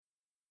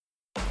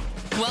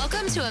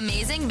Welcome to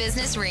Amazing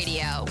Business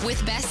Radio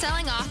with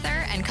best-selling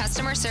author and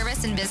customer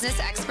service and business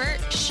expert,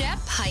 Shep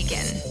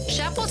Hyken.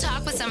 Shep will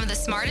talk with some of the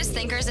smartest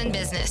thinkers in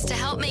business to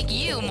help make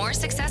you more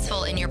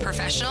successful in your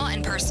professional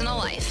and personal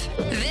life.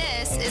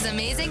 This is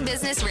Amazing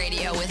Business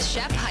Radio with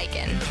Shep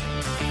Hyken.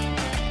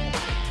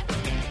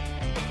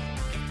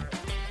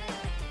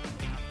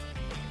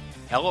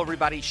 Hello,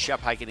 everybody.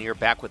 Shep Hyken here,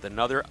 back with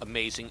another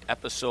amazing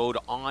episode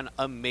on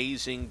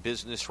Amazing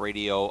Business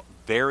Radio.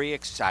 Very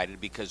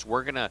excited because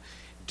we're going to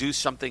do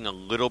something a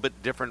little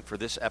bit different for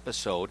this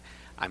episode.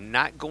 I'm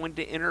not going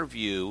to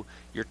interview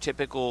your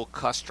typical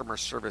customer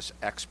service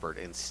expert.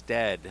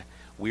 Instead,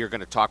 we are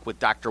going to talk with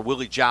Dr.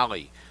 Willie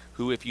Jolley,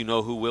 who, if you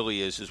know who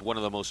Willie is one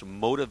of the most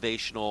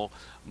motivational,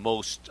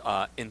 most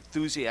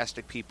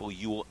enthusiastic people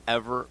you will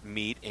ever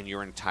meet in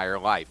your entire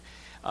life.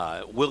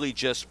 Willie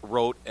just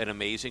wrote an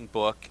amazing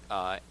book,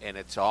 and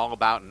it's all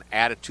about an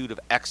attitude of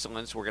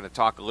excellence. We're going to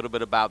talk a little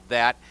bit about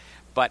that.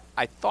 But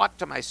I thought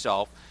to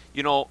myself,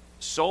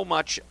 so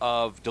much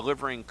of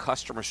delivering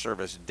customer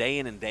service day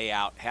in and day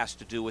out has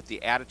to do with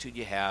the attitude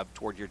you have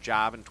toward your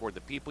job and toward the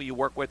people you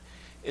work with,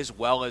 as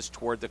well as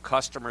toward the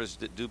customers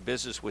that do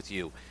business with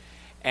you.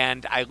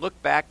 And I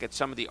look back at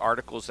some of the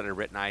articles that I've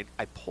written. I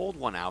pulled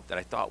one out that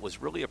I thought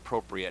was really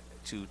appropriate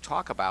to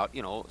talk about,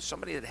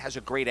 somebody that has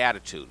a great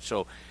attitude.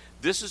 So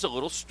this is a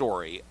little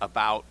story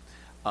about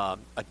a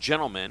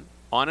gentleman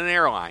on an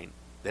airline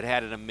that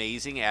had an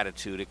amazing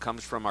attitude. It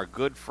comes from our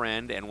good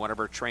friend and one of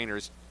our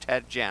trainers,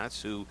 Ted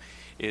Janis, who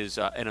is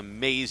an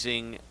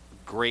amazing,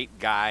 great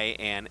guy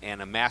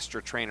and a master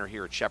trainer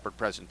here at Shepherd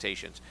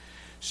Presentations.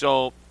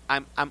 So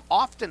I'm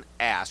often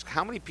asked,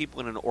 how many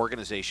people in an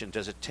organization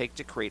does it take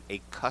to create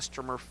a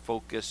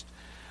customer-focused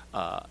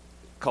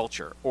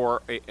culture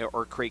or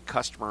create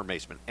customer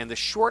amazement? And the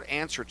short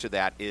answer to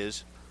that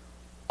is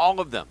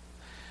all of them.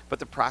 But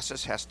the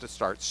process has to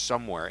start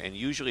somewhere, and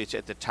usually it's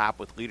at the top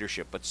with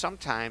leadership. But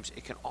sometimes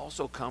it can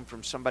also come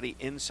from somebody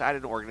inside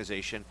an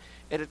organization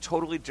at a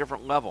totally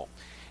different level.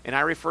 And I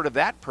refer to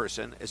that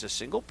person as a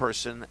single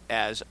person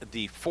as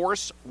the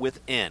force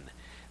within.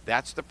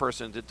 That's the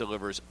person that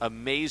delivers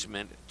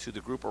amazement to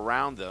the group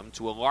around them,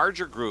 to a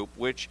larger group,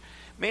 which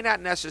may not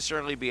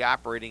necessarily be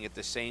operating at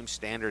the same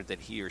standard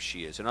that he or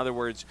she is. In other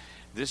words,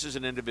 this is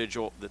an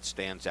individual that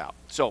stands out.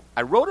 So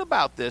I wrote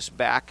about this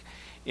back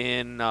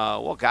in,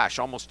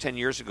 almost 10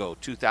 years ago,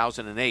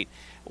 2008,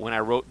 when I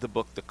wrote the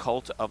book, The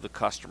Cult of the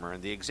Customer.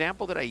 And the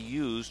example that I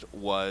used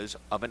was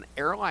of an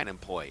airline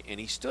employee. And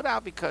he stood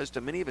out because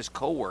to many of his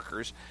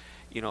coworkers,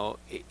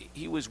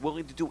 he was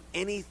willing to do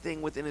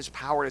anything within his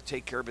power to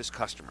take care of his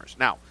customers.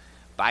 Now,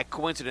 by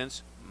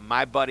coincidence,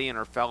 my buddy and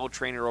our fellow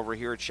trainer over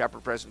here at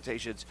Shepherd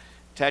Presentations,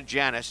 Ted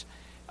Janis,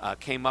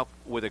 came up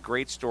with a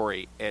great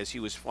story as he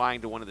was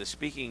flying to one of the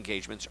speaking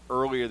engagements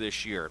earlier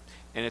this year.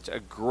 And it's a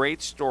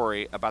great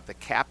story about the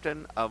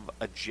captain of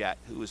a jet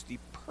who is the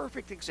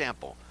perfect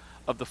example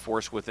of the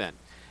force within.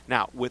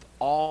 Now, with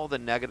all the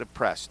negative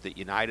press that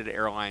United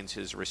Airlines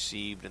has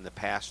received in the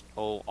past,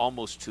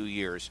 almost 2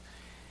 years,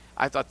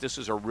 I thought this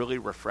was a really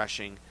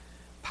refreshing,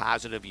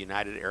 positive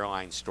United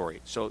Airlines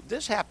story. So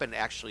this happened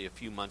actually a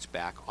few months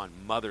back on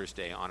Mother's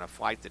Day on a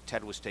flight that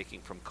Ted was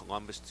taking from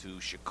Columbus to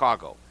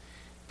Chicago.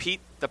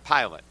 Pete, the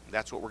pilot,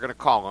 that's what we're going to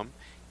call him,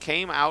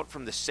 came out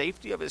from the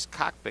safety of his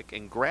cockpit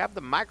and grabbed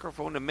the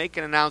microphone to make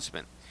an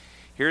announcement.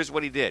 Here's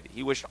what he did.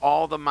 He wished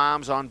all the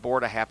moms on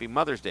board a happy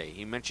Mother's Day.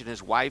 He mentioned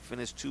his wife and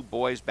his 2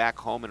 boys back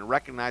home and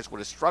recognized what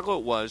a struggle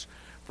it was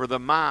for the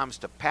moms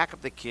to pack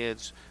up the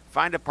kids,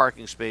 find a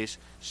parking space,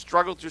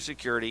 struggle through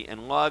security,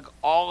 and lug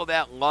all of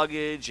that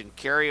luggage and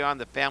carry on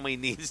the family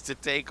needs to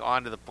take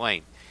onto the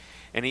plane.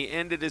 And he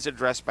ended his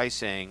address by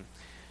saying,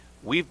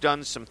 "We've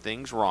done some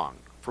things wrong,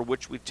 for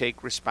which we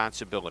take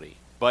responsibility.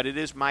 But it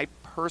is my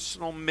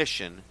personal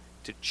mission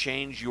to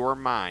change your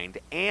mind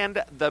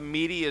and the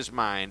media's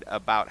mind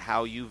about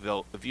how you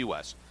view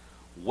us.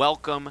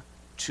 Welcome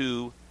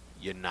to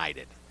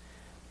United."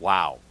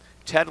 Wow.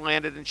 Ted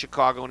landed in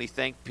Chicago and he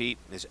thanked Pete.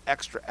 His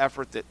extra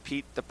effort that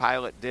Pete, the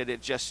pilot, did,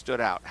 it just stood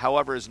out.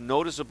 However, as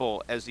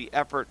noticeable as the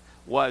effort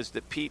was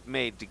that Pete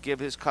made to give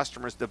his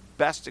customers the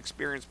best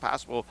experience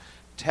possible,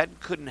 Ted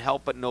couldn't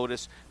help but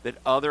notice that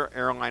other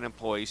airline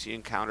employees he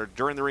encountered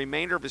during the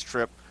remainder of his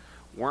trip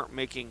weren't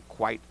making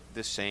quite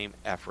the same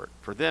effort.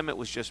 For them, it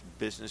was just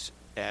business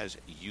as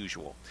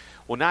usual.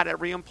 Well, not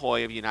every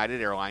employee of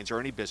United Airlines, or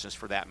any business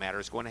for that matter,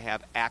 is going to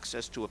have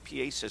access to a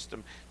PA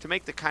system to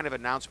make the kind of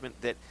announcement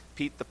that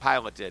Pete the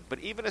pilot did. But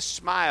even a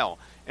smile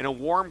and a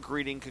warm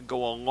greeting can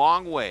go a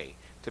long way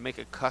to make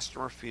a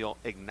customer feel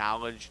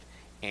acknowledged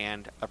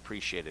and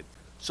appreciated.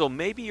 So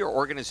maybe your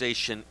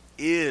organization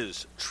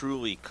is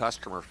truly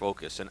customer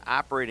focused, and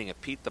operating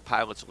at Pete the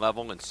pilot's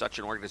level in such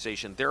an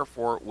organization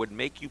therefore would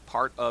make you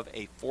part of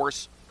a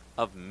force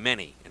of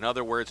many. In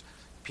other words,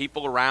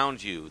 people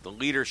around you, the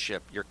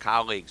leadership, your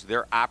colleagues,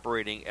 they're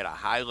operating at a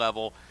high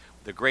level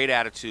with a great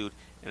attitude,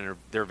 and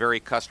they're very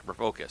customer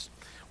focused.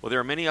 Well, there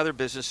are many other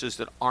businesses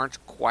that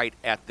aren't quite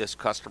at this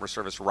customer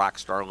service rock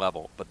star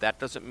level, but that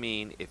doesn't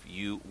mean if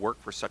you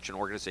work for such an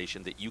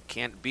organization that you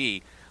can't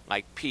be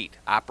like Pete,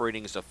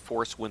 operating as a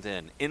force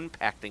within,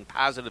 impacting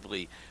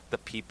positively the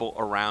people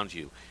around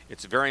you.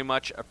 It's very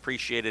much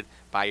appreciated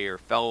by your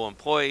fellow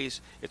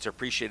employees. It's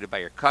appreciated by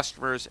your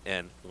customers.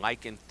 And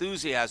like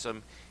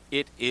enthusiasm,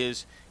 it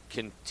is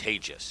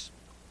contagious.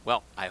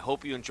 Well, I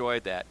hope you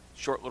enjoyed that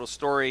short little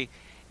story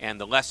and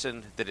the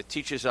lesson that it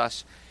teaches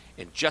us.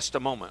 In just a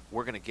moment,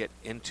 we're going to get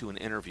into an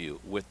interview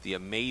with the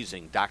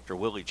amazing Dr.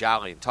 Willie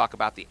Jolley and talk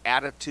about the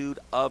attitude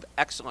of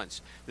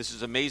excellence. This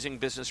is Amazing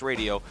Business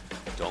Radio.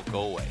 Don't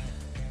go away.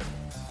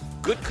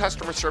 Good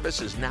customer service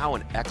is now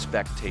an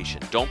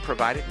expectation. Don't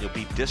provide it and you'll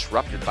be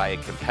disrupted by a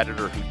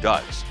competitor who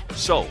does.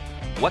 So,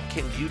 what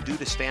can you do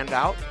to stand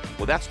out?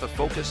 Well, that's the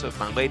focus of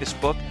my latest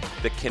book,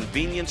 The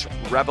Convenience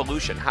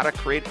Revolution, How to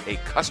Create a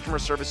Customer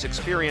Service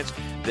Experience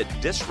that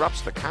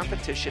Disrupts the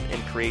Competition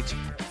and Creates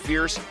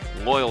Fierce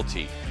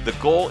Loyalty. The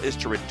goal is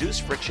to reduce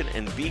friction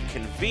and be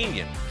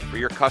convenient for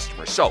your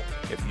customers. So,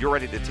 if you're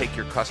ready to take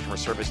your customer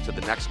service to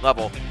the next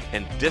level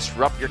and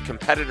disrupt your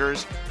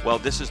competitors, well,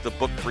 this is the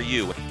book for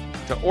you.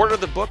 To order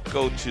the book,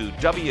 go to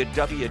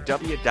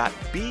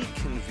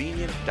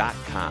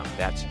www.beconvenient.com.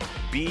 That's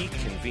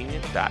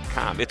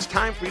beconvenient.com. It's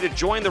time for you to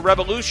join the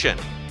revolution,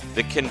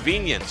 the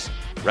convenience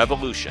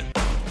revolution.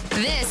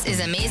 This is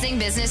Amazing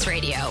Business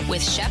Radio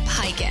with Shep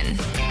Hyken.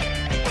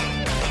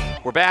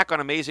 We're back on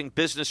Amazing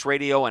Business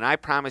Radio, and I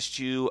promised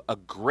you a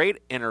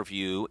great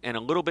interview and a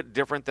little bit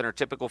different than our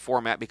typical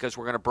format because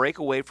we're going to break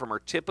away from our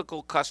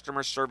typical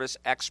customer service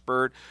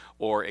expert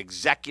or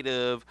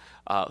executive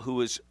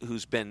who's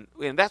been,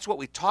 and that's what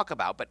we talk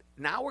about. But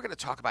now we're going to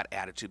talk about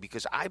attitude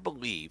because I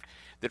believe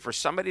that for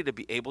somebody to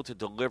be able to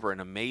deliver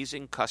an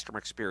amazing customer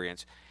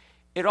experience,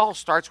 it all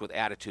starts with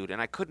attitude,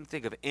 and I couldn't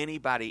think of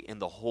anybody in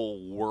the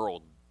whole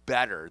world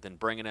better than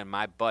bringing in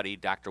my buddy,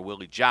 Dr.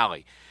 Willie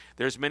Jolley.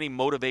 There's many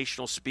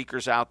motivational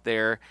speakers out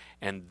there,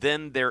 and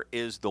then there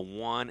is the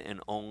one and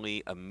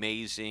only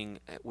amazing,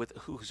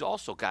 who's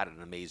also got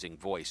an amazing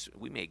voice.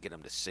 We may get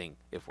him to sing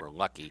if we're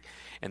lucky,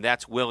 and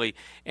that's Willie.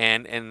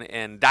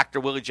 And Dr.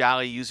 Willie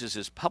Jolley uses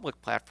his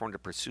public platform to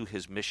pursue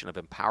his mission of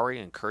empowering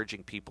and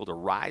encouraging people to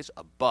rise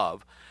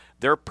above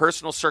their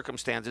personal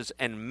circumstances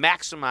and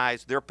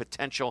maximize their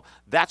potential.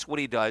 That's what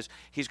he does.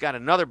 He's got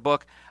another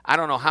book. I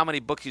don't know how many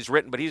books he's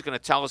written, but he's going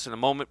to tell us in a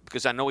moment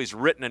because I know he's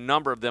written a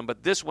number of them.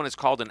 But this one is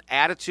called An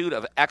Attitude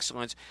of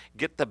Excellence.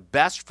 Get the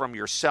best from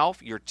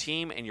yourself, your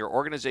team, and your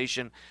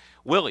organization.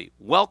 Willie,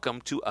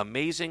 welcome to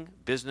Amazing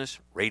Business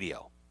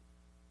Radio.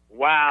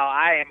 Wow,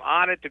 I am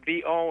honored to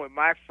be on with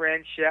my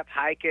friend Shep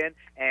Hyken,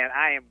 and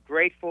I am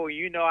grateful.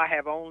 You know I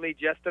have only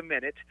just a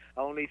minute,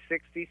 only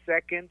 60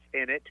 seconds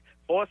in it,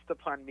 forced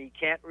upon me,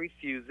 can't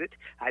refuse it.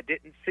 I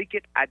didn't seek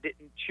it, I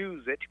didn't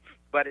choose it,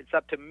 but it's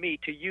up to me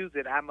to use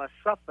it. I must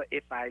suffer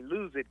if I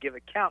lose it, give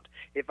account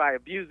if I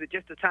abuse it,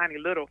 just a tiny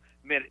little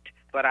minute,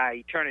 but our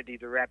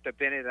eternities are wrapped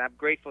up in it, and I'm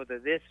grateful to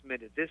this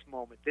minute, this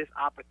moment, this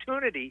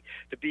opportunity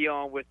to be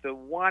on with the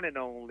one and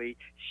only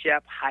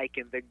Shep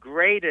Hyken, the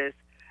greatest.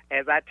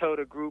 As I told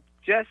a group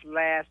just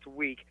last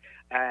week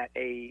at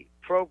a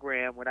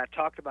program when I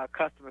talked about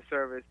customer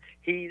service,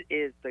 he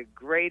is the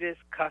greatest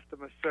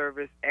customer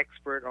service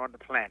expert on the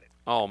planet.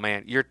 Oh,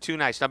 man, you're too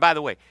nice. Now, by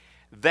the way,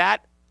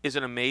 that is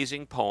an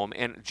amazing poem,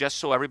 and just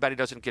so everybody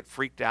doesn't get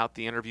freaked out,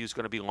 the interview is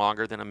going to be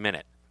longer than a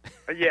minute.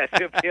 Yes,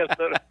 it'll be a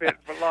little bit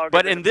longer.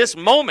 But in this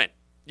moment,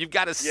 you've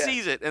got to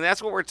seize it, and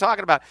that's what we're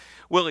talking about.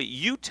 Willie,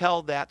 you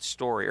tell that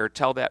story or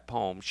tell that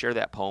poem, share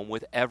that poem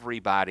with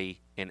everybody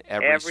in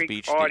every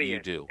speech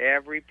audience, that you do.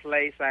 Every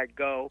place I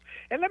go.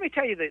 And let me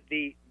tell you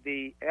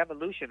the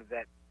evolution of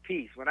that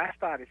piece. When I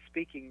started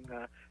speaking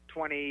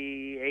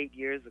 28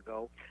 years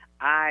ago,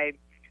 I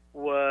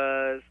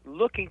was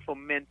looking for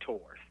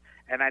mentors,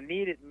 and I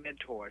needed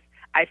mentors.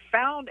 I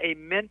found a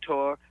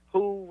mentor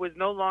who was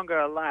no longer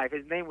alive.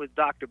 His name was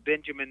Dr.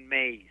 Benjamin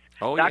Mays.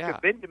 Oh, Dr. yeah.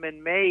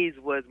 Benjamin Mays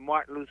was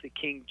Martin Luther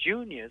King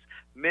Jr.'s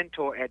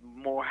mentor at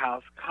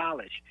Morehouse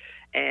College.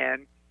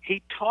 And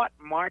he taught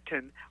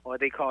Martin, or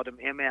they called him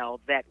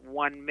ML, that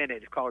 1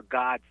 minute. It's called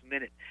God's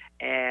Minute.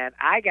 And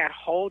I got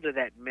hold of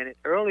that minute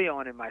early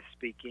on in my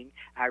speaking.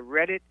 I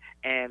read it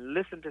and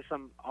listened to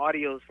some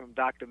audios from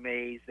Dr.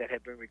 Mays that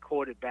had been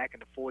recorded back in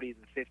the 40s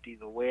and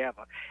 50s or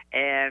wherever.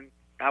 And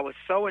I was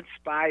so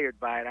inspired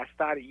by it, I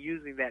started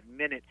using that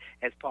minute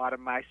as part of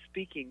my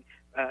speaking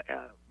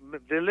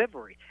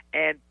delivery.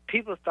 And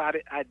people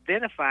started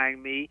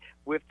identifying me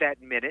with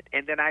that minute.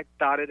 And then I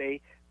started a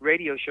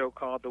radio show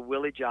called The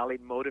Willie Jolley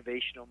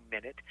Motivational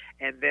Minute,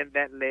 and then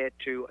that led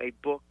to a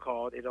book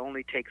called It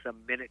Only Takes a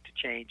Minute to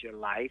Change Your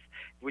Life,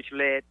 which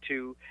led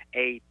to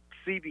a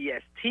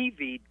CBS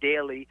TV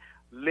daily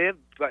Live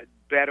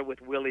Better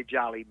with Willie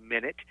Jolley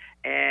Minute,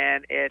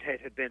 and it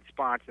had been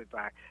sponsored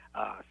by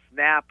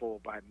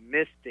Snapple, by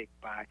Mystic,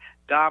 by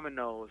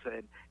Domino's,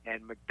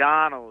 and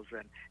McDonald's,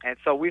 and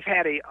so we've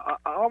had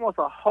almost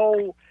a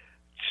whole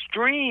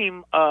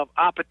stream of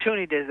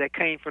opportunities that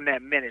came from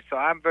that minute. So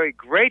I'm very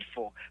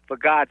grateful for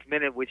God's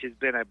Minute, which has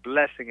been a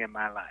blessing in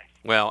my life.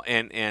 Well,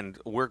 and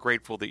we're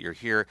grateful that you're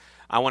here.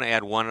 I want to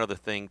add one other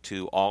thing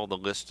to all the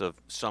list of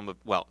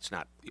it's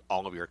not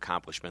all of your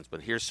accomplishments,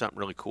 but here's something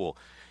really cool.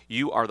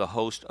 You are the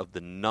host of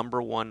the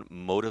 #1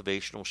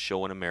 motivational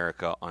show in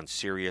America on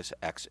Sirius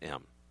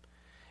XM.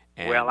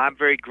 Well, I'm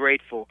very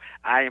grateful.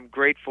 I am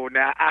grateful.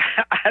 Now,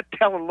 I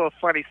tell a little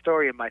funny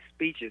story in my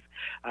speeches.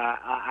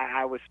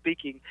 I was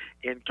speaking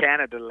in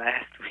Canada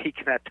last week,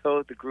 and I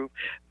told the group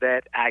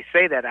that I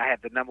say that I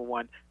have the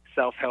 #1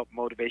 self-help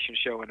motivation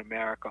show in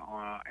America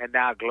and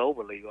now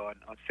globally on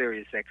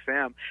Sirius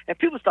XM. And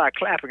people start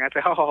clapping. I say,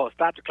 oh,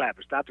 stop the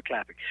clapping, stop the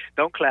clapping.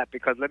 Don't clap,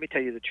 because let me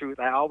tell you the truth.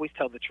 I always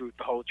tell the truth,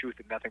 the whole truth,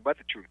 and nothing but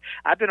the truth.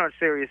 I've been on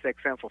Sirius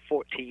XM for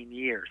 14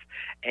 years.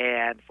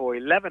 And for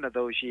 11 of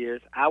those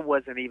years, I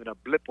wasn't even a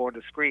blip on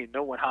the screen.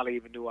 No one hardly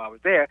even knew I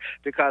was there,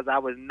 because I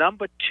was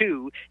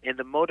 #2 in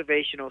the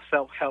motivational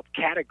self-help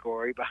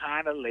category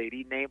behind a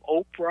lady named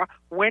Oprah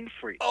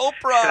Winfrey.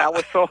 Oprah! And I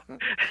was so...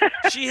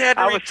 She had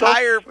to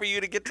retire for you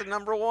to get to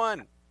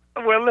 #1.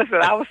 Well,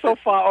 listen, I was so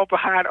far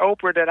behind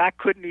Oprah that I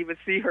couldn't even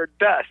see her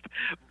dust.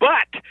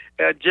 But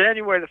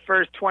January the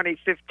 1st,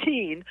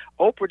 2015,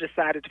 Oprah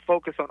decided to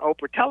focus on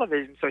Oprah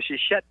Television, so she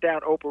shut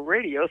down Oprah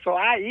Radio. So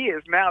IE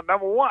is now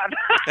 #1.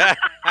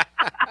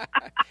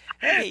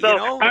 Hey, so you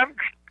know,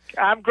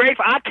 I'm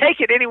grateful. I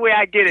take it any way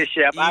I get it,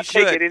 Shep. I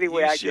take it any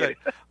way I get it.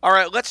 All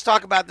right, let's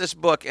talk about this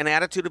book, An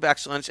Attitude of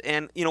Excellence,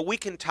 and we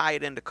can tie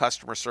it into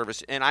customer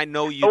service. And I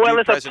know you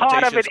do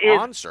presentations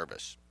on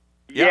service.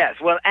 Yeah.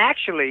 Yes. Well,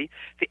 actually,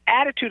 the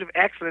Attitude of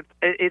Excellence,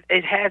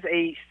 it has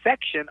a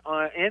section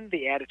in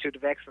the Attitude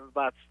of Excellence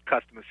about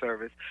customer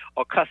service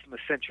or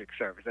customer-centric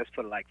service. Let's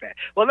put it like that.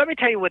 Well, let me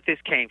tell you what this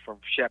came from,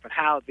 Shep, and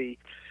how the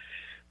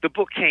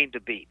book came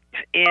to be.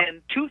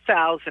 In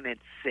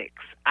 2006,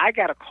 I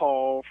got a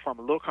call from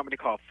a little company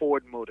called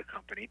Ford Motor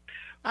Company.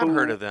 I've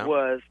heard of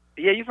them.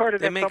 Yeah, you've heard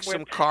of them. They make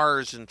some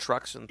cars and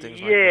trucks and things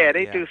like that. Yeah,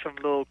 they do some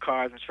little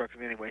cars and trucks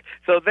anyway.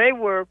 So they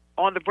were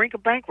on the brink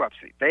of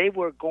bankruptcy. They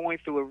were going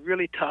through a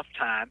really tough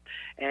time,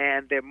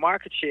 and their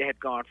market share had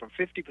gone from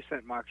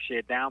 50% market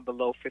share down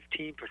below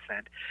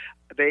 15%.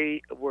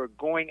 They were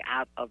going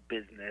out of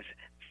business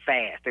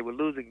fast. They were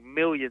losing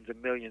millions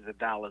and millions of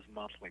dollars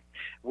monthly.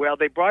 Well,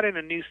 they brought in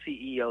a new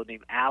CEO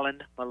named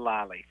Alan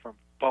Mulally from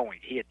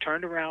Boeing. He had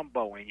turned around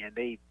Boeing, and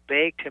they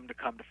begged him to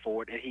come to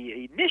Ford, and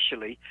he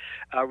initially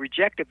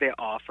rejected their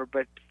offer,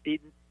 but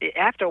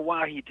after a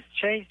while he just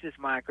changed his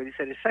mind, because he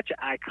said it's such an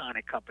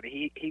iconic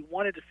company. He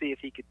wanted to see if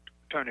he could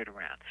turn it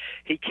around.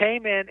 He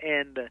came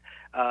in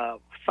the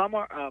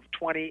summer of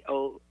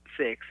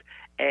 2006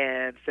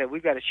 and said,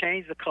 we've got to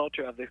change the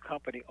culture of this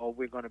company or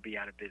we're going to be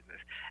out of business.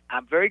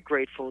 I'm very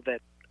grateful that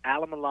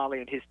Alan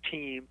Mulally and his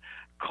team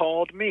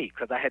called me,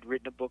 because I had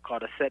written a book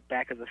called A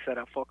Setback is a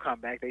Setup for a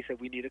Comeback. They said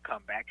we need a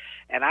comeback,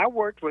 and I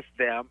worked with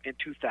them in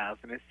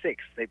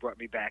 2006. They brought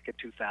me back in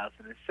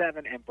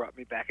 2007 and brought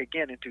me back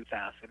again in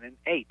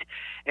 2008.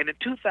 And in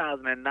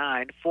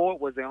 2009, Ford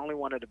was the only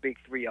one of the big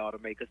three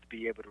automakers to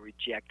be able to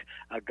reject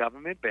a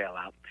government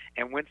bailout,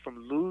 and went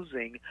from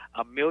losing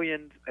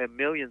millions and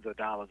millions of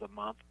dollars a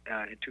month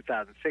in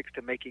 2006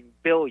 to making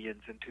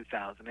billions in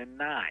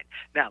 2009.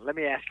 Now, let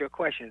me ask you a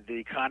question. Did the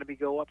economy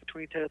go up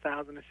between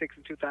 2006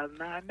 and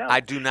 2009? No. I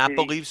do not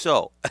believe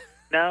so.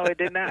 No, it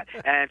did not.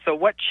 And so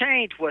what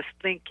changed was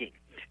thinking.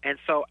 And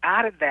so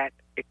out of that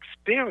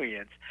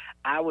experience,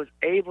 I was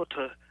able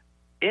to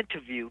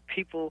interview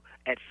people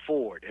at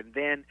Ford. And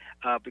then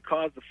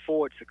because the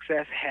Ford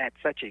success had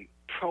such a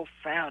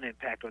profound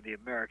impact on the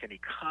American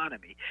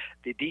economy,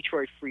 the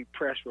Detroit Free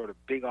Press wrote a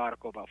big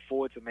article about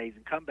Ford's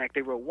amazing comeback.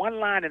 They wrote one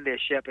line in there,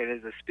 Shep, and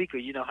as a speaker,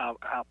 you know how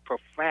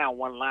profound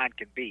one line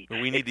can be.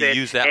 We need to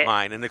use that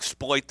line and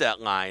exploit that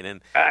line.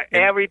 And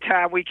every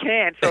time we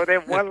can. So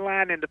then one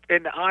line in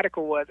the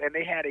article was, and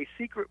they had a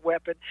secret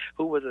weapon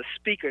who was a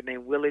speaker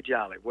named Willie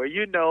Jolly. Well,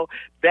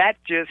 that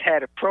just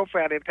had a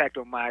profound impact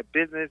on my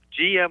business.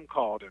 GM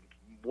called him.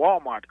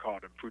 Walmart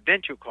called him,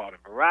 Prudential called him,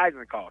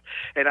 Verizon called,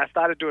 and I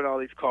started doing all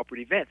these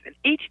corporate events. And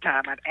each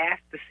time I'd ask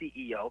the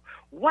CEO,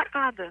 what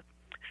are the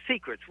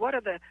secrets, what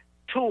are the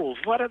tools,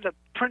 what are the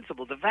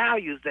principles, the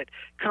values that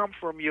come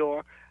from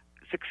your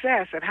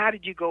success, and how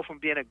did you go from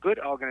being a good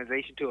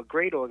organization to a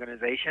great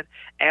organization?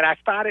 And I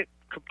started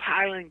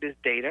compiling this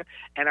data,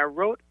 and I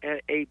wrote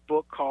a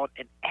book called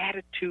An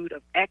Attitude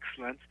of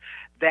Excellence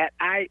that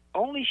I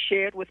only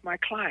shared with my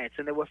clients.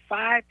 And there were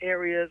 5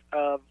 areas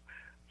of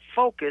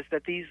focus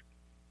that these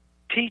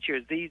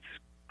teachers, these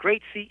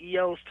great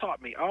CEOs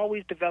taught me.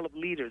 Always develop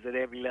leaders at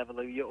every level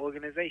of your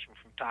organization,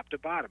 from top to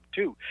bottom.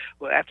 2,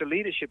 well, after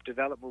leadership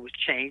development was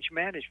change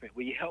management,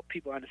 where you help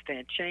people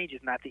understand change is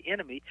not the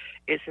enemy,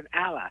 it's an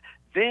ally.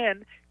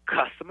 Then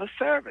customer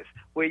service,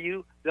 where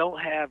you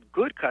don't have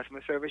good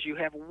customer service, you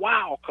have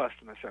wow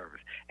customer service.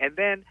 And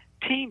then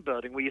team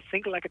building, where you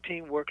think like a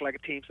team, work like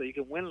a team so you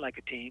can win like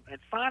a team. And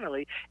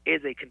finally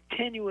is a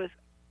continuous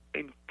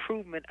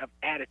improvement of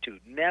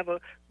attitude, never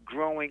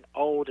growing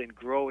old and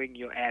growing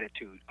your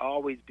attitude.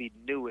 Always be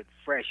new and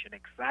fresh and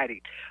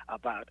excited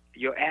about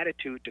your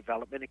attitude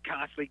development and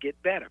constantly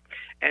get better.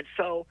 And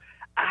so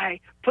I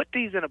put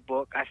these in a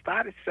book. I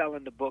started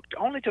selling the book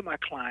only to my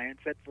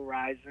clients at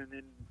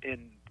Verizon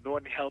and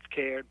Norton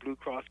Healthcare and Blue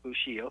Cross Blue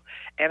Shield,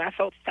 and I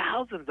sold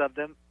thousands of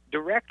them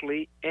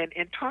directly and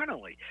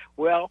internally.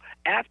 Well,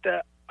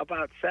 after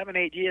about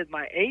 7-8 years,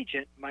 my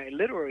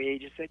literary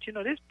agent said,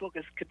 this book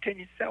is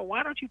continuing to sell.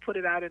 Why don't you put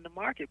it out in the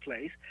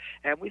marketplace?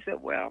 And we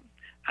said, well,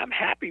 I'm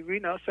happy,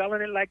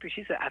 selling it like this.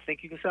 She said, I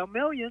think you can sell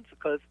millions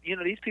because,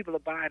 these people are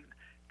buying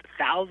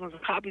thousands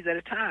of copies at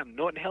a time.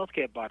 Norton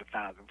Healthcare bought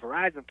 1,000.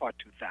 Verizon bought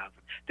 2,000.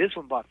 This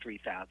one bought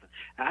 3,000.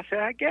 I said,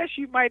 I guess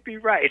you might be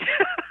right.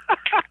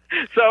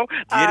 So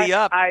Giddy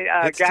up.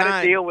 I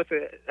got to deal with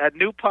a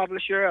new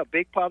publisher, a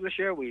big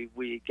publisher.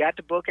 We got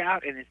the book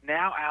out, and it's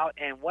now out.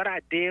 And what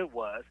I did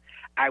was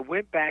I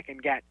went back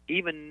and got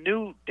even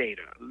new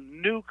data,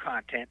 new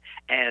content.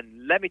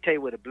 And let me tell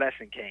you where the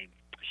blessing came,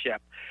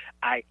 Shep.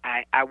 I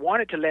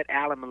wanted to let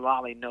Alan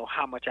Mulally know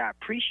how much I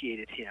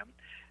appreciated him,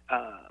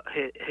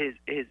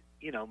 his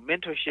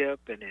mentorship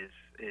and his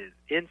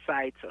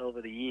insights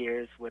over the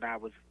years when I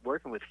was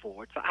working with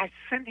Ford. So I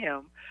sent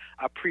him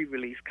a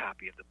pre-release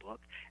copy of the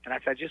book, and I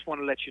said, I just want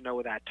to let you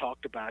know that I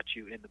talked about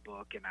you in the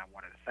book, and I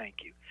wanted to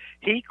thank you.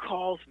 He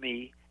calls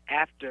me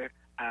after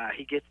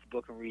he gets the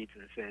book and reads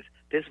it and says,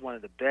 this is one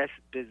of the best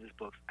business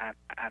books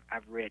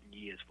I've read in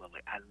years,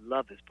 Willie. I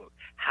love this book.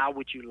 How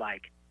would you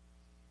like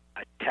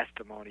a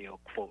testimonial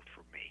quote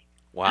from me?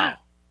 Wow.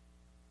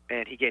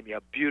 And he gave me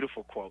a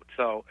beautiful quote.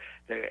 So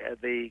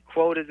the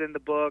quote is in the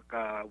book,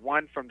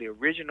 one from the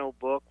original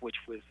book, which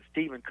was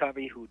Stephen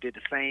Covey, who did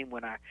the same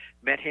when I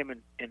met him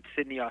in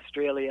Sydney,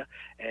 Australia.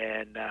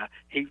 And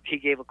he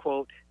gave a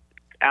quote.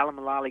 Alan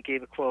Mulally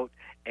gave a quote,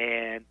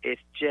 and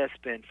it's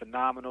just been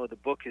phenomenal. The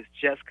book is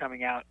just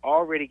coming out,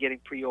 already getting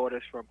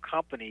pre-orders from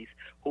companies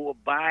who are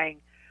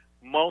buying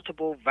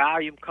multiple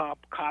volume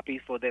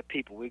copies for their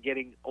people. We're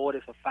getting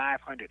orders for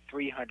 500,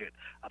 300,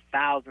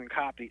 1,000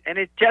 copies, and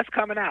it's just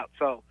coming out.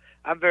 So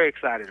I'm very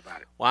excited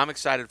about it. Well, I'm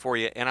excited for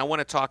you, and I want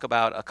to talk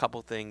about a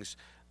couple things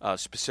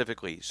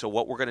specifically. So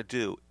what we're going to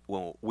do,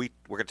 we're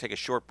going to take a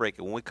short break,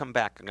 and when we come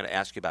back, I'm going to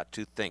ask you about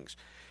two things.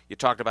 You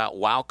talked about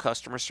WOW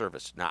customer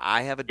service. Now,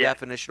 I have a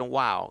definition of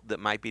WOW that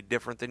might be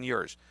different than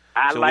yours.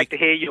 I'd like to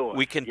hear yours.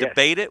 We can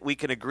debate it. We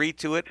can agree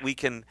to it. We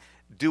can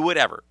do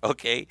whatever,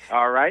 okay?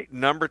 All right.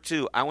 Number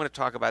two, I want to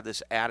talk about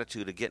this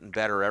attitude of getting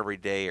better every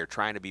day or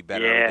trying to be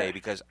better every day,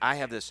 because I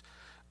have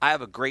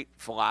a great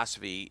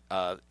philosophy,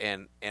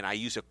 and I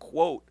use a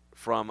quote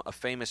from a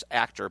famous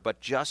actor,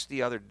 but just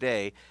the other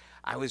day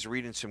I was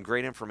reading some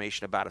great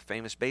information about a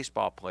famous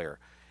baseball player,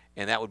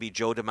 and that would be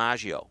Joe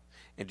DiMaggio.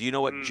 And do you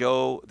know what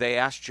they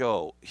asked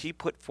Joe, he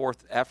put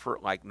forth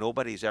effort like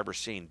nobody's ever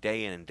seen,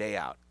 day in and day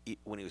out.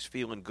 When he was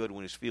feeling good,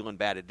 when he was feeling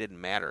bad, it didn't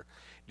matter.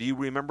 Do you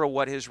remember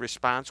what his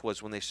response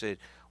was when they said,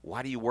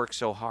 why do you work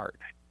so hard?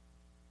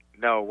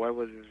 No, what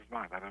was his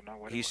response? I don't know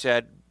what he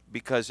said,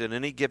 because in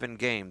any given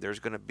game, there's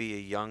going to be a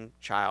young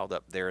child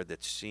up there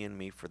that's seeing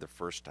me for the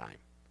first time,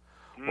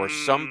 or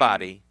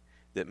somebody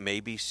that may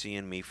be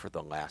seeing me for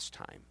the last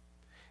time.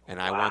 And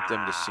I want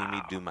them to see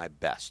me do my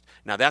best.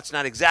 Now, that's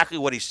not exactly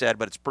what he said,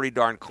 but it's pretty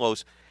darn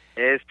close.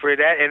 It's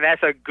pretty, and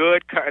that's a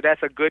good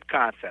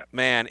concept.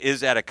 Man,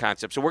 is that a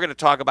concept? So we're going to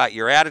talk about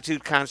your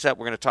attitude concept.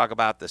 We're going to talk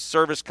about the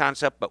service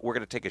concept, but we're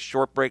going to take a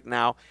short break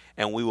now,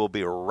 and we will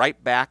be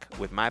right back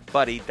with my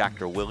buddy,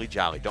 Dr. Willie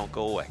Jolly. Don't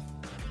go away.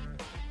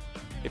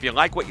 If you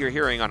like what you're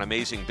hearing on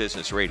Amazing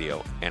Business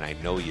Radio, and I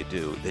know you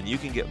do, then you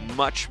can get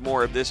much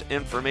more of this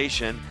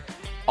information.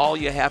 All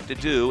you have to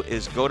do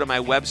is go to my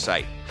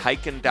website,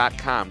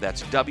 hyken.com.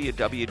 That's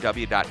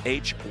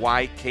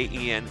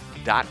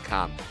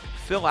www.hyken.com.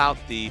 Fill out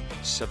the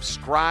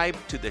subscribe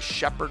to the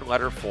Shepherd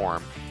Letter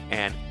form,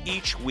 and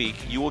each week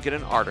you will get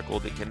an article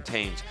that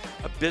contains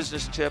a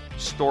business tip,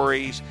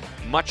 stories,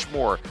 much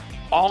more,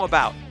 all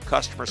about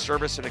customer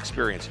service and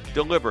experience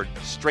delivered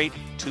straight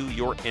to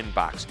your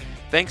inbox.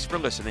 Thanks for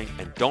listening,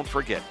 and don't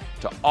forget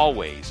to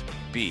always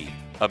be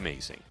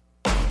amazing.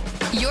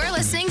 You're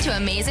listening to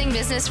Amazing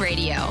Business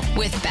Radio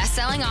with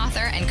best-selling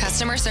author and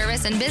customer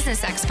service and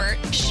business expert,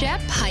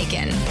 Shep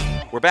Hyken.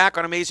 We're back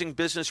on Amazing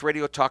Business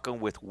Radio talking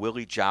with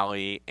Willie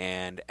Jolly,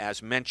 and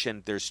as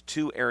mentioned, there's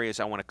two areas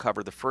I want to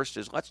cover. The first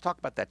is, let's talk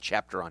about that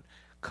chapter on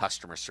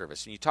customer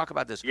service. And you talk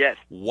about this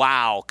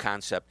WOW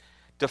concept.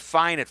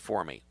 Define it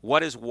for me.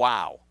 What is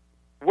WOW?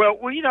 Well,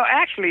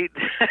 actually,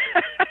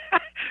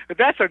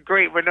 that's a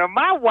great one. Now,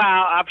 my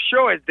WOW, I'm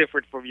sure, is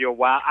different from your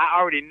WOW. I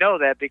already know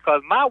that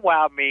because my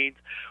WOW means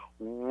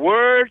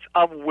Words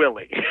of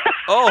Willie.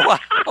 Oh, wow.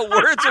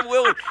 Words of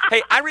Willie.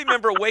 Hey, I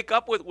remember Wake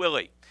Up with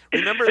Willie.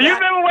 Remember that? You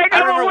remember Wake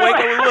Up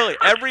with Willie.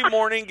 Every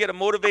morning, get a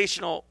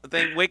motivational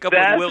thing, Wake Up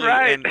with Willie.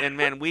 Right. And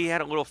man, we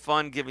had a little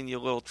fun giving you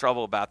a little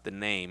trouble about the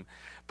name.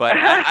 But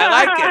I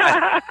like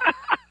it.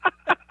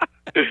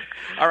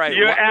 All right.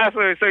 You're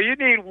absolutely. So you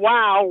need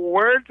WOW,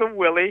 Words of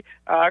Willie,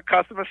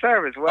 customer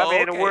service. Well,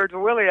 the Words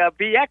of Willie,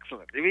 be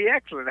excellent. Be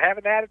excellent. Have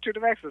an attitude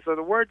of excellence. So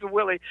the Words of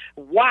Willie,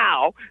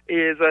 WOW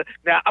is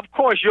now, of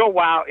course, your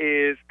WOW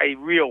is a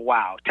real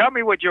WOW. Tell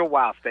me what your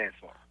WOW stands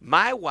for.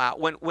 My WOW,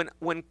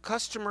 when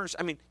customers,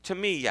 to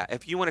me,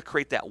 if you want to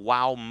create that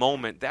WOW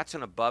moment, that's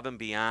an above and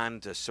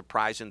beyond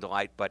surprise and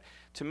delight. But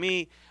to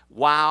me,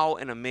 WOW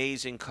and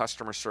amazing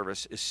customer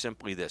service is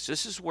simply this.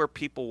 This is where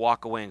people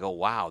walk away and go,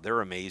 wow,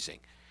 they're amazing.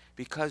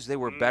 because they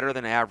were better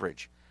than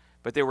average.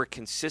 But they were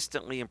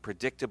consistently and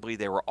predictably,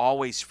 they were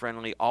always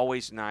friendly,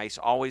 always nice,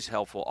 always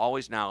helpful,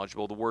 always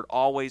knowledgeable. The word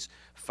always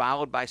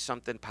followed by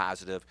something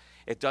positive.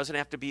 It doesn't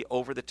have to be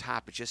over the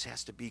top. It just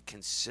has to be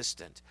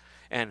consistent.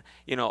 And,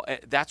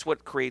 that's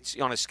what creates,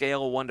 on a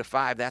scale of 1 to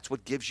 5, that's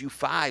what gives you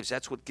 5s.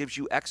 That's what gives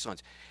you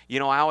excellence. I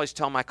always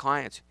tell my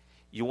clients,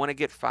 you want to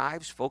get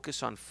 5s,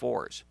 focus on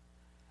 4s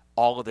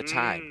all of the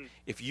time.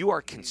 If you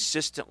are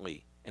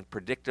consistently and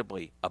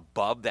predictably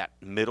above that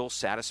middle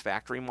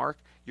satisfactory mark,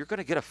 you're going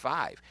to get a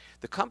 5.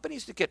 The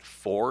companies that get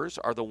 4s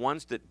are the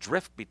ones that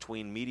drift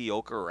between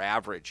mediocre or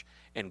average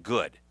and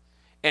good.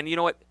 And you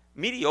know what?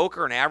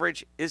 Mediocre and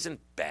average isn't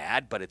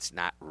bad, but it's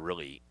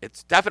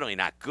definitely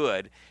not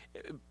good.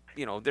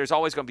 There's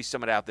always going to be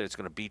somebody out there that's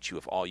going to beat you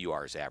if all you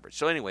are is average.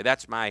 So anyway,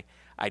 that's my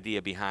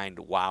idea behind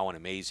wow and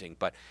amazing.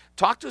 But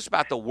talk to us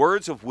about the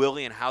words of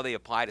Willie and how they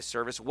apply to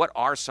service. What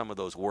are some of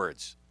those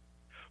words?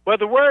 Well,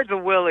 the words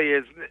of Willie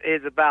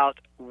is about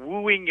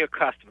wooing your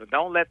customer.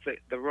 Don't let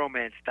the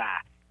romance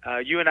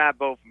die. You and I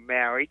both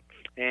married,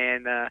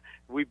 and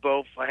we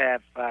both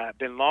have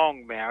been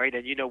long married.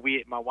 And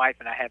my wife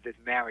and I have this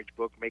marriage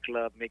book, Make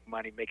Love, Make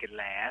Money, Make It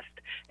Last.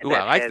 And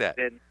I like that.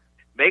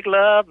 Make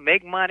Love,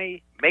 Make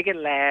Money, Make It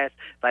Last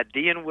by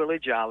Dee and Willie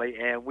Jolly.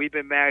 And we've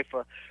been married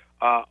for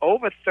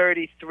over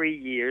 33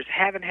 years.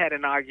 Haven't had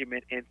an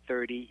argument in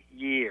 30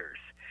 years.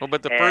 Well,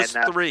 but the first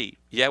 3,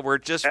 we're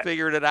just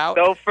figuring it out.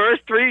 Those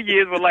first 3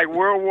 years were like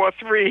World War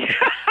III.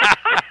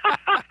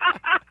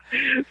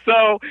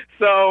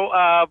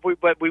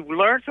 But we've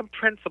learned some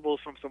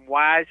principles from some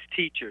wise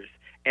teachers,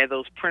 and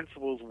those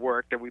principles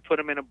worked, and we put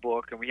them in a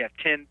book, and we have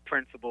 10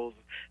 principles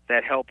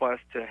that help us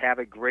to have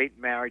a great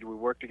marriage. We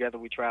work together,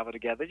 we travel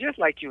together, just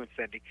like you and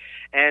Cindy.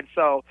 And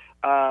so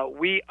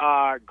we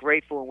are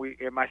grateful,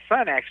 and my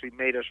son actually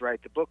made us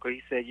write the book.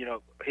 He said,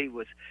 he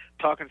was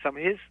talking to some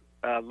of his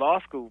law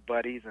school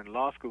buddies and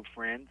law school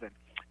friends,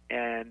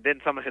 and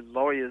then some of his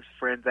lawyers'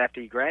 friends after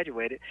he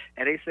graduated,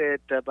 and they said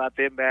about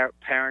their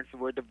parents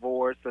were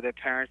divorced, so their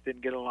parents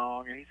didn't get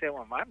along. And he said,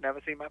 well, I've never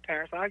seen my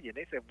parents argue. And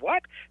they said,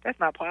 what? That's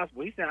not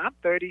possible. He said, I'm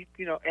 30,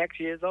 X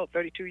years old,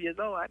 32 years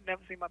old. I've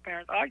never seen my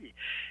parents argue.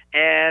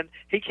 And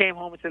he came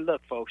home and said,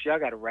 look, folks, y'all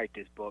got to write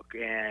this book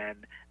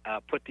and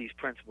put these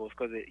principles,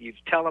 because you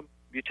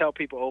tell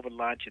people over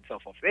lunch and so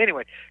forth.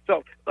 Anyway,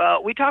 so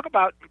we talk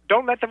about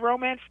don't let the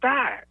romance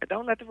die.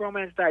 Don't let the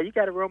romance die. You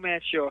got to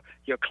romance your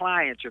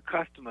clients, your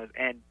customers,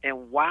 and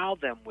wow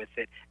them with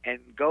it and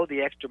go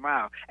the extra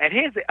mile. And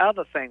here's the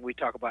other thing we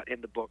talk about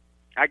in the book.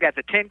 I got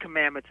the 10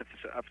 Commandments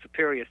of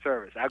superior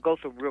service. I'll go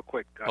through real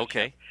quick.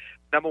 Okay.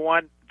 Number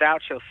 1, thou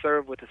shalt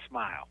serve with a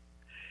smile.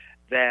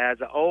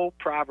 There's an old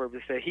proverb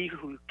that says, he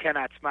who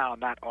cannot smile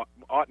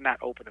ought not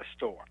open a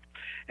store.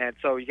 And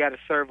so you got to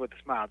serve with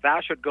a smile. Thou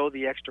shalt go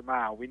the extra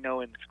mile. We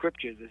know in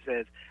scriptures it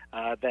says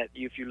that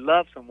if you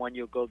love someone,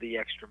 you'll go the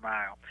extra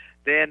mile.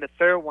 Then the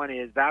third one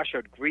is thou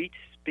shalt greet,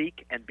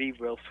 speak, and be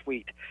real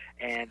sweet.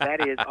 And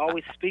that is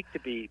always speak to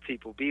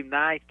people, be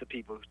nice to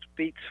people,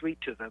 speak sweet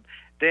to them.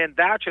 Then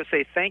thou shalt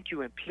say thank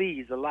you and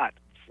please a lot.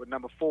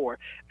 Number 4,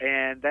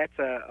 and that's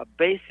a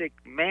basic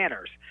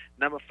manners.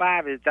 Number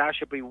 5 is thou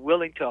shalt be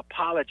willing to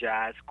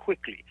apologize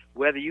quickly,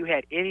 whether you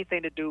had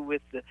anything to do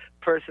with the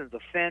person's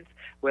offense,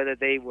 whether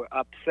they were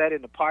upset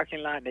in the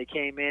parking lot and they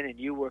came in and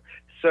you were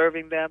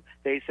serving them,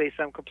 they say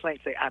some complaint,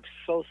 say, I'm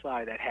so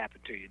sorry that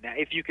happened to you. Now,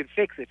 if you can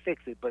fix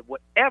it, but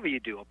whatever you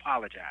do,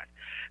 apologize.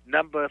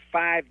 Number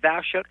 5,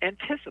 thou shalt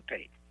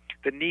anticipate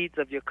the needs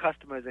of your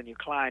customers and your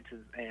clients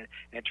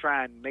and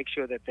try and make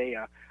sure that they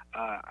are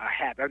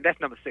happy.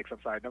 That's number 6. I'm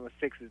sorry. Number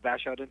 6 is thou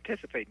shalt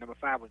anticipate. Number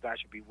 5 was thou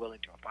shalt be willing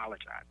to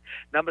apologize.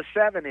 Number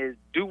 7 is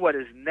do what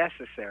is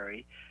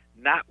necessary,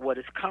 not what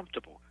is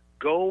comfortable.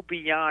 Go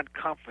beyond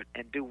comfort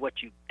and do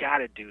what you got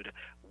to do to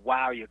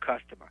wow your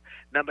customer.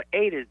 Number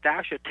 8 is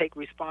thou shalt take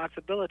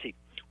responsibility,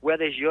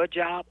 whether it's your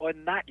job or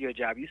not your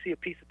job. You see a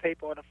piece of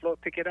paper on the floor,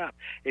 pick it up.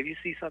 If you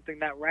see something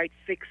not right,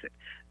 fix it.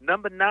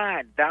 Number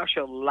 9, thou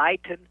shalt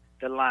lighten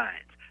the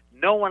lines.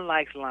 No one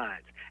likes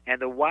lines. And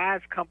the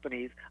wise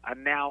companies are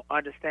now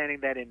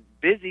understanding that in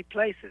busy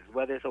places,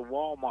 whether it's a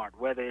Walmart,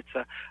 whether it's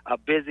a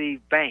busy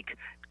bank,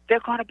 there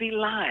are going to be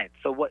lines.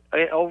 So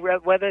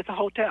whether it's a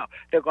hotel,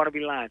 there are going to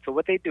be lines. So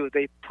what they do is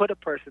they put a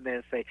person there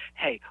and say,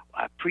 hey,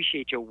 I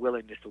appreciate your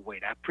willingness to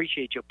wait. I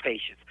appreciate your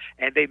patience.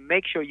 And they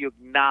make sure you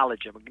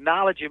acknowledge them.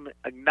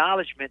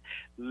 Acknowledgement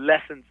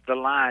lessens the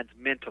lines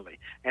mentally.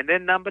 And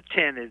then number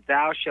 10 is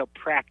thou shalt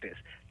practice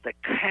the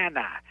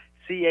CANI,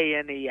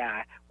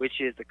 CANEI, which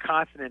is the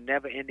constant and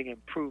never-ending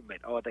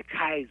improvement, or the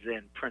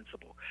Kaizen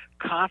principle.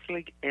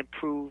 Constantly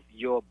improve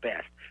your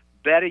best.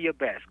 Better your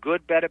best.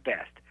 Good, better,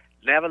 best.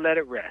 Never let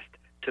it rest.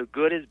 Till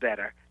good is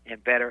better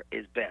and better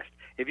is best.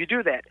 If you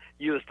do that,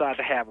 you'll start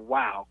to have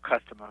wow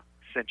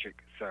customer-centric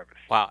service.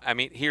 Wow. I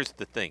mean, here's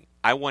the thing.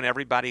 I want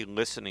everybody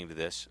listening to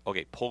this,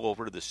 okay, pull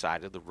over to the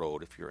side of the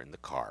road if you're in the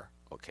car,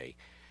 okay?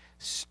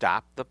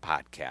 Stop the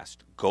podcast.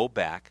 Go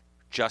back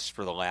just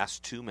for the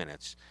last 2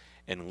 minutes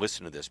and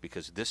listen to this,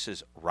 because this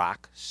is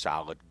rock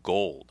solid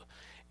gold.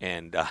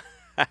 And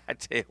I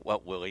tell you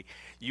what, Willie,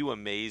 you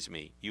amaze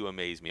me. You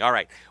amaze me. All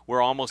right,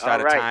 we're almost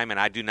out of time, and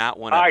I do not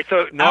want to. All right,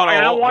 so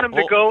I want them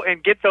to go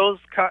and get those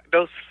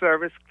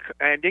service,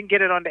 and then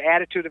get it on the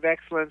Attitude of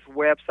Excellence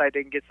website.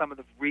 They can get some of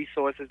the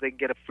resources. They can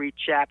get a free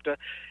chapter,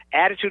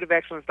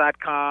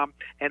 attitudeofexcellence.com,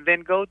 and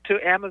then go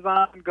to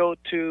Amazon, go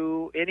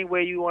to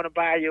anywhere you want to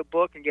buy your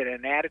book and get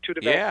an Attitude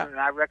of Excellence. And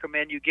I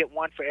recommend you get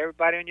one for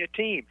everybody on your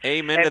team.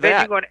 Amen to that. And then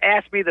you're going to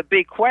ask me the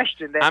big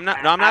question. I'm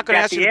not going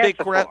to ask you the big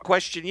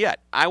question yet.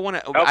 I want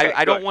to. Okay,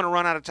 I don't want to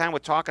run out of time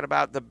with talking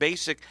about the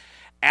basic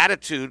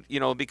attitude,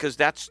 because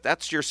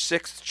that's your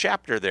 6th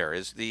chapter. There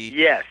is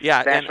the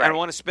and I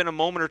want to spend a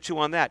moment or two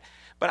on that.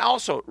 But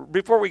also,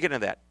 before we get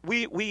into that,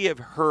 we have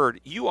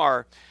heard you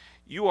are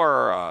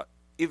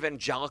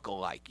evangelical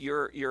like.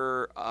 You're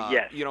you're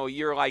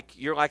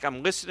like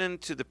I'm listening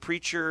to the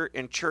preacher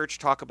in church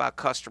talk about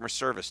customer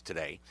service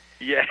today.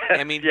 Yeah.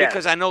 I mean,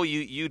 because I know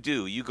you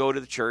do. You go to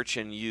the church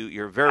and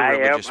you're a very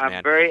religious man.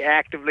 I'm very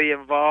actively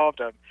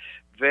involved. I'm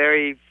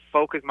very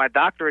focused. My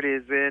doctorate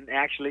is in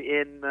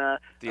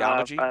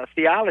theology.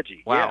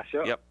 Theology. Wow. Yeah,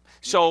 sure. Yep.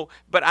 So,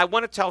 but I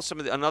want to tell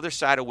another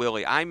side of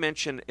Willie. I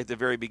mentioned at the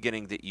very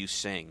beginning that you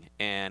sing,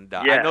 and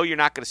I know you're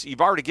not going to.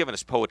 You've already given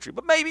us poetry,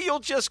 but maybe you'll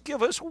just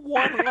give us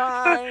one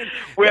line.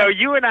 Well,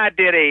 you and I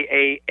did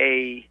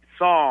a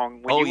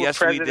song when you were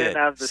president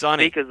of the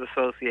Sonny. Speakers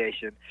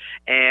Association,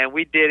 and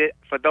we did it.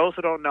 For those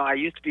who don't know, I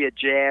used to be a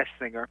jazz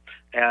singer.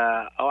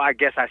 I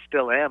guess I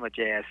still am a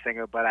jazz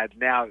singer, but I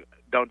now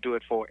don't do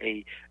it for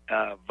a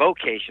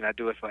vocation. I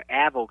do it for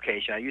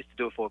avocation. I used to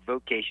do it for a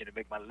vocation to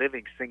make my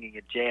living singing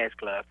in jazz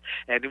clubs.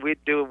 And we'd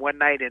do it one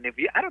night. And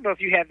I don't know if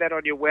you have that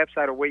on your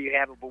website or where you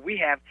have it, but we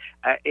have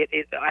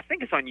it. I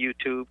think it's on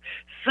YouTube.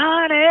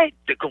 Sonny,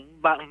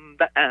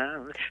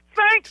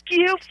 thank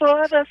you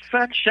for the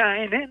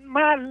sunshine in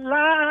my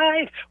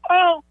life.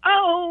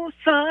 Oh,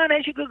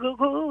 Sonny,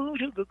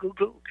 go.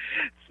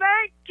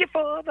 Thank you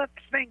for the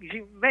things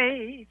you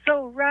made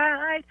so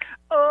right.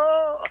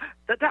 Oh,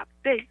 the dark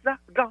days are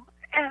gone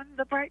and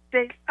the bright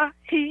days are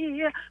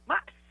here. My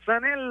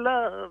sunny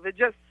love is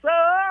just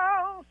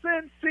so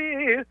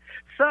sincere.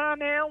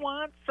 Sunny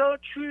one so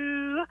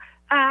true.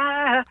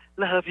 I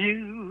love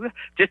you.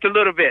 Just a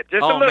little bit.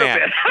 Just a little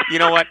bit. You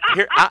know what?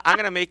 Here, I'm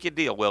going to make you a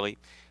deal, Willie.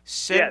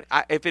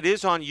 If it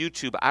is on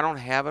YouTube, I don't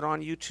have it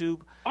on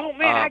YouTube. Oh,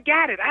 man, I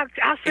got it.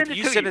 I'll send it to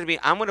you. If you send it to me,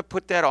 I'm going to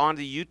put that on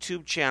the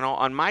YouTube channel,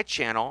 on my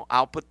channel.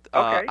 I'll put.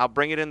 I'll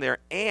bring it in there,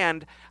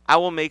 and I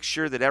will make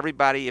sure that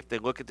everybody, if they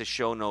look at the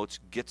show notes,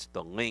 gets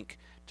the link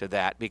to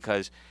that.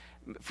 Because,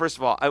 first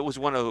of all, it was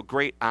one of the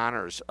great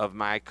honors of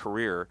my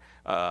career,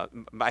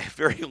 my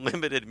very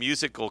limited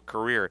musical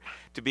career,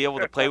 to be able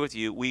to play with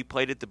you. We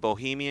played at the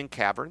Bohemian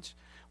Caverns,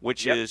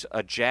 which is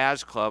a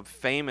jazz club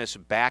famous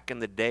back in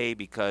the day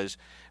because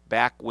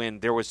back when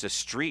there was a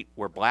street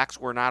where blacks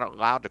were not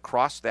allowed to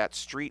cross that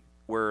street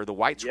where the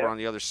whites were on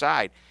the other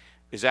side.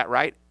 Is that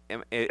right?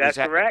 That's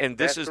correct. And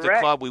this is the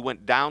club. We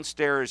went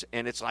downstairs,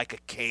 and it's like a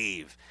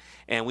cave.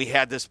 And we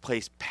had this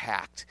place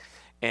packed.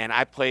 And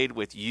I played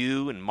with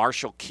you and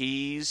Marshall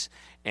Keys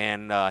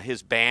and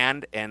his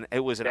band, and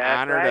it was an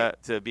honor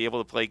to be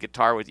able to play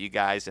guitar with you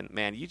guys. And,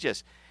 man,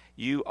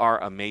 you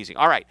are amazing.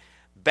 All right.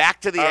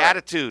 Back to the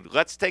attitude.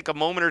 Let's take a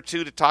moment or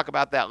two to talk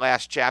about that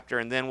last chapter,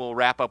 and then we'll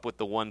wrap up with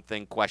the one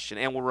thing question.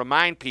 And we'll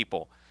remind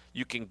people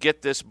you can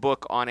get this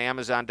book on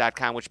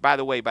Amazon.com, which, by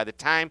the way, by the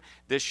time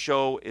this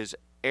show is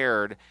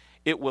aired,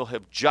 it will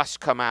have just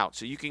come out.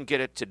 So you can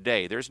get it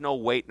today. There's no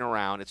waiting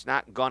around. It's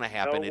not going to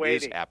happen. It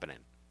is happening.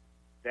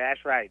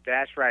 That's right.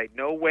 That's right.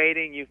 No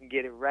waiting. You can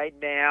get it right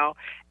now,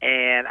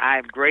 and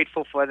I'm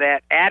grateful for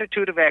that.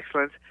 Attitude of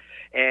Excellence,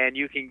 and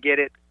you can get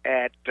it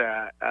at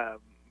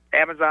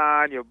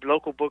Amazon, your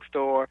local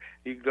bookstore.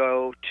 You can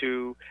go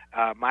to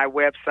my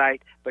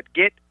website, but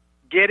get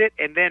it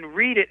and then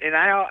read it. And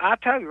I'll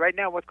tell you right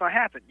now what's going to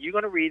happen. You're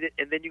going to read it,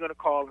 and then you're going to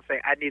call and say,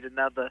 I need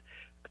another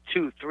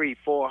 200, 300,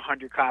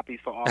 400 copies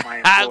for all my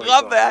employees. I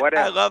love that.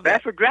 Whatever. I love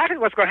that. That's exactly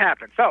what's going to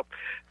happen. So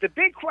the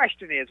big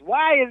question is,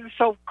 why is it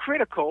so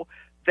critical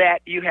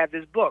that you have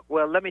this book?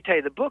 Well, let me tell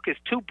you, the book is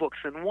 2 books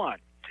in one.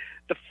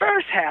 The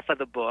first half of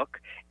the book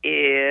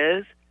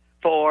is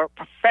for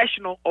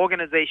professional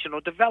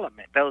organizational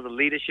development. Those are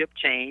leadership,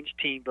 change,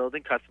 team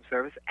building, customer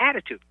service,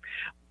 attitude.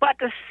 But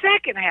the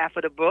second half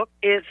of the book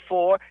is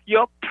for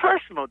your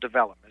personal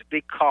development,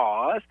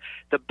 because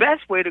the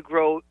best way to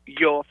grow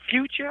your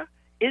future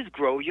is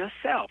grow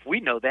yourself.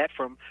 We know that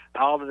from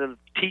all of the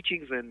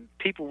teachings and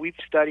people we've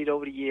studied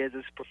over the years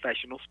as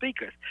professional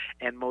speakers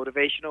and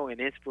motivational and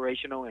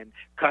inspirational and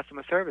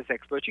customer service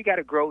experts. You got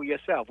to grow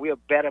yourself. We are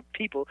better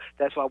people.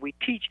 That's why we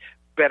teach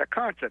better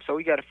concepts. So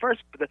we got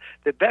to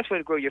the best way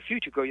to grow your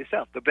future, grow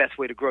yourself. The best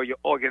way to grow your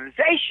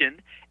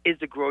organization is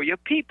to grow your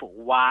people.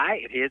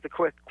 Why? Here's the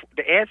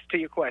answer to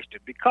your question.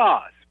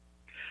 Because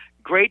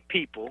great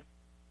people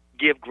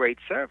give great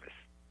service.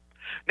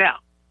 Now,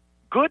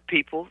 good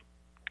people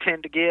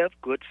tend to give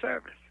good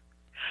service.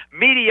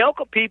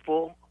 Mediocre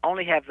people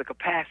only have the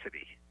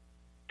capacity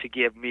to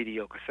give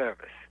mediocre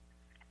service.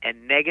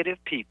 And negative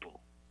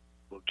people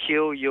will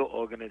kill your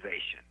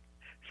organization.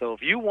 So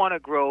if you want to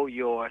grow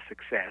your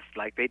success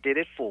like they did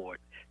at Ford,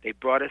 they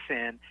brought us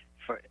in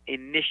for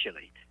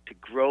initially to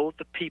grow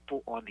the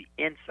people on the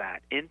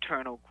inside,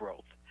 internal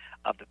growth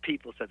of the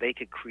people so they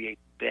could create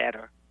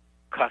better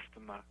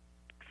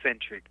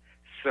customer-centric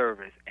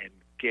service and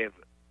give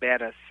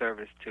better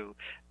service to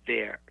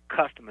their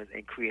customers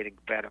and creating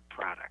better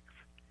products.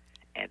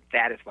 And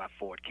that is why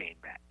Ford came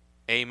back.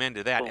 Amen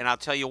to that. Boom. And I'll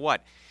tell you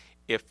what,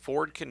 if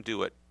Ford can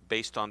do it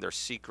based on their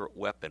secret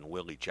weapon,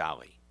 Willie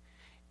Jolly,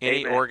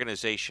 any Amen.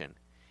 organization,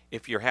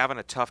 if you're having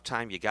a tough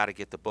time, you got to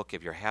get the book.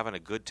 If you're having a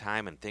good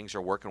time and things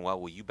are working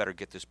well, you better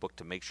get this book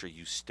to make sure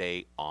you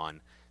stay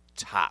on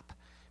top,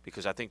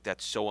 because I think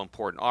that's so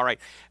important. All right,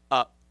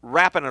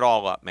 wrapping it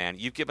all up, man,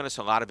 you've given us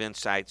a lot of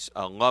insights.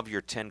 Love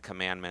your 10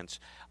 commandments.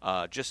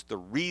 Just the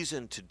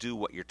reason to do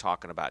what you're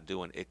talking about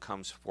doing, it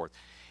comes forth.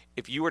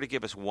 If you were to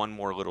give us one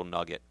more little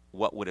nugget,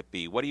 what would it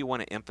be? What do you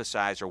want to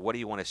emphasize, or what do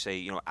you want to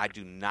say? I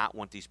do not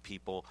want these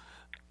people,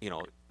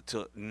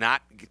 to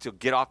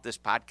get off this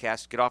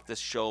podcast, get off this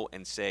show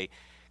and say,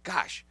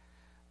 gosh,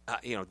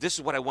 this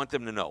is what I want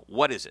them to know.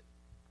 What is it?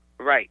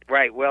 Right.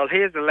 Well,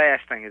 here's the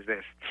last thing is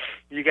this.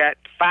 You got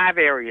 5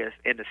 areas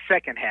in the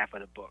second half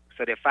of the book.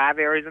 So there are 5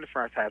 areas in the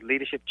first half: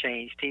 leadership,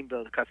 change, team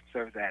building, customer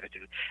service,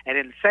 attitude. And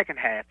in the second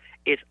half,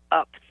 it's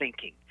up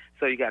thinking.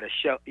 So you got to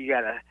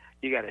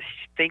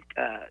think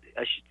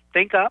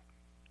up,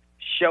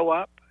 show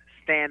up,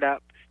 stand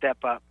up,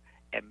 step up,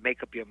 and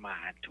make up your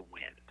mind to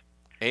win.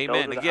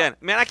 Amen. Again,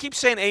 man, I keep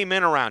saying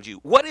amen around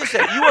you. What is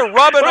that? You are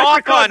rubbing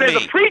off on me.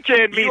 There's a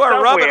preacher in me you are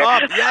somewhere. rubbing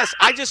off. Yes,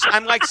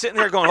 I'm like sitting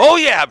there going, oh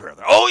yeah,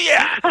 brother. Oh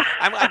yeah.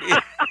 I'm like,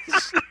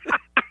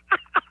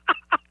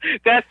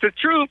 that's the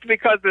truth,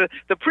 because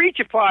the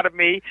preacher part of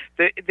me,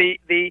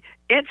 the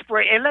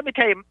inspiration, and let me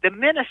tell you, the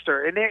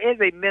minister, and there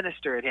is a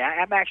minister in here.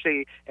 I'm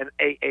actually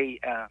a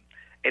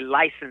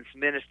licensed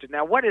minister.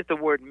 Now, what does the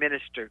word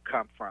minister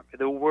come from?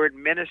 The word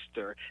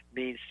minister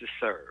means to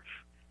serve.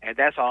 And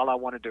that's all I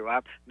want to do.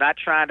 I'm not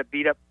trying to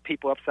beat up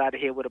people upside the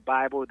head with a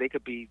Bible. They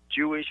could be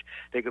Jewish.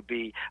 They could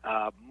be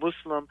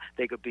Muslim.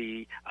 They could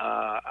be,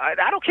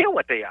 I don't care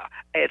what they are.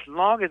 As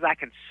long as I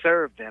can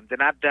serve them, then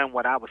I've done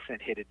what I was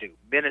sent here to do,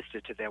 minister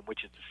to them,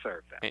 which is to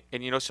serve them.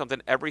 And you know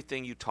something?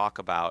 Everything you talk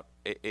about,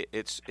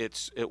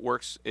 it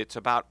works. It's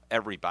about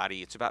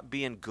everybody. It's about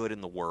being good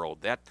in the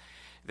world. That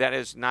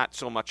is not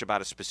so much about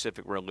a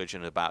specific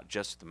religion, about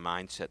just the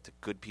mindset that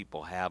good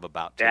people have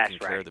about taking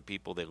care of the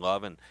people they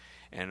love and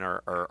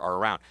are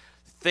around.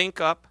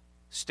 Think up,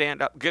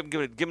 stand up. Give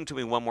them to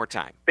me one more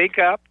time. Think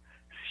up,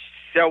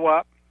 show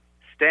up,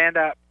 stand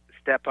up,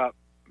 step up,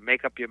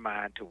 make up your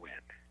mind to win.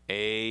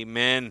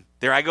 Amen.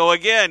 There I go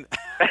again.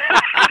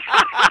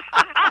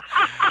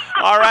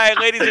 All right,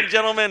 ladies and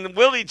gentlemen,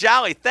 Willie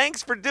Jolly,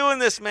 thanks for doing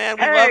this, man.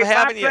 We love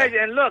having you. My pleasure.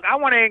 And look, I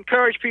want to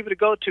encourage people to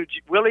go to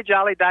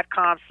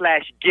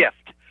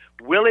williejolly.com/gift.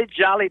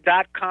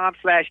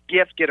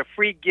 williejolly.com/gift. Get a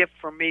free gift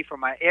from me for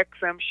my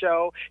XM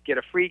show. Get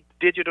a free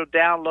digital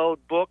download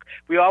book.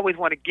 We always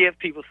want to give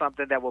people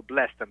something that will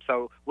bless them.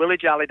 So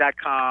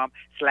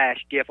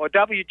williejolly.com/gift or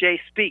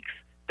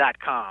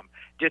wjspeaks.com.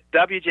 Just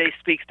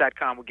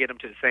wjspeaks.com will get them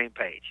to the same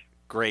page.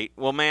 Great.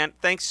 Well, man,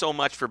 thanks so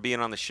much for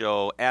being on the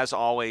show. As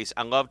always,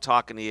 I love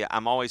talking to you.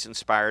 I'm always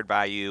inspired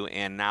by you,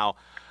 and now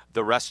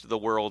the rest of the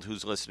world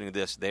who's listening to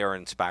this, they are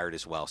inspired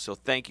as well. So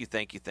thank you,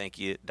 Dr.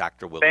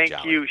 Willie Jolly.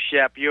 Thank you,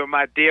 Shep. You're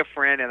my dear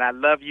friend, and I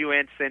love you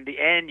and Cindy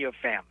and your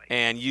family.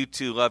 And you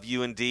too. Love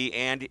you and Dee,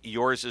 and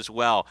yours as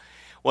well.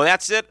 Well,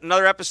 that's it.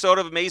 Another episode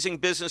of Amazing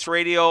Business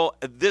Radio.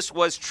 This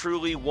was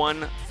truly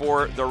one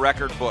for the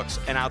record books.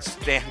 An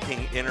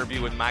outstanding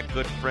interview with my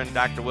good friend,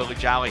 Dr. Willie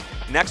Jolly.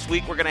 Next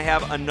week, we're going to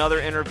have another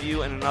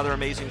interview and another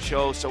amazing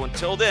show. So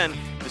until then,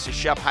 this is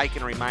Shep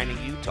Hyken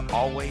reminding you to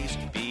always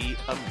be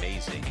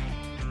amazing.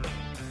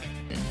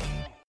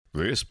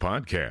 This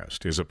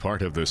podcast is a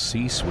part of the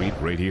C-Suite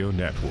Radio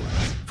Network.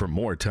 For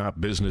more top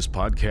business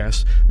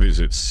podcasts,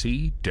 visit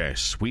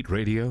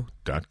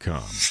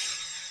c-suiteradio.com.